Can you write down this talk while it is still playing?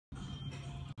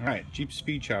Alright, Jeep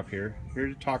Speed Shop here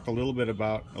to talk a little bit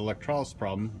about electrolysis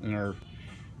problem in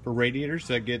for radiators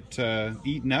that get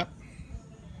eaten up.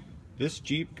 This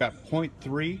Jeep got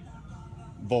 0.3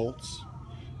 volts.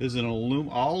 This is an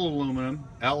all aluminum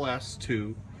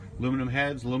LS2, aluminum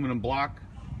heads, aluminum block,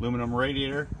 aluminum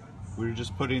radiator. We were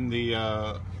just putting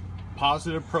the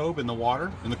positive probe in the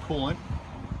water, in the coolant,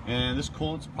 and this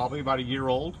coolant's probably about a year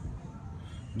old.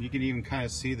 You can even kind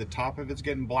of see the top of it's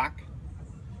getting black.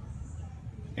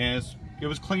 And it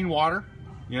was clean water,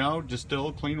 you know,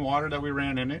 distilled clean water that we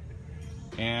ran in it.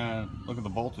 And look at the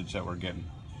voltage that we're getting.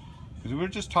 Because we were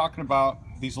just talking about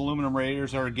these aluminum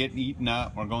radiators that are getting eaten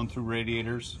up. We're going through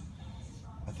radiators.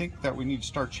 I think that we need to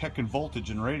start checking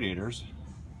voltage in radiators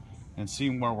and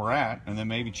seeing where we're at, and then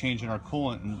maybe changing our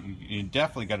coolant. And you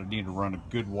definitely got to need to run a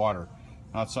good water,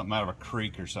 not something out of a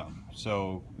creek or something.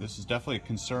 So this is definitely a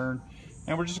concern,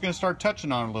 and we're just going to start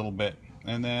touching on it a little bit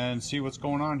and then see what's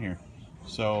going on here.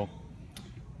 So,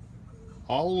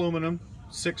 all aluminum,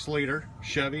 6-liter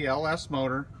Chevy LS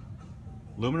motor,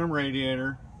 aluminum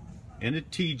radiator, in a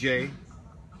TJ.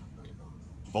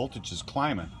 Voltage is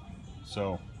climbing.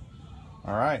 So,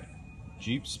 alright,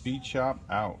 Jeep Speed Shop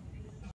out.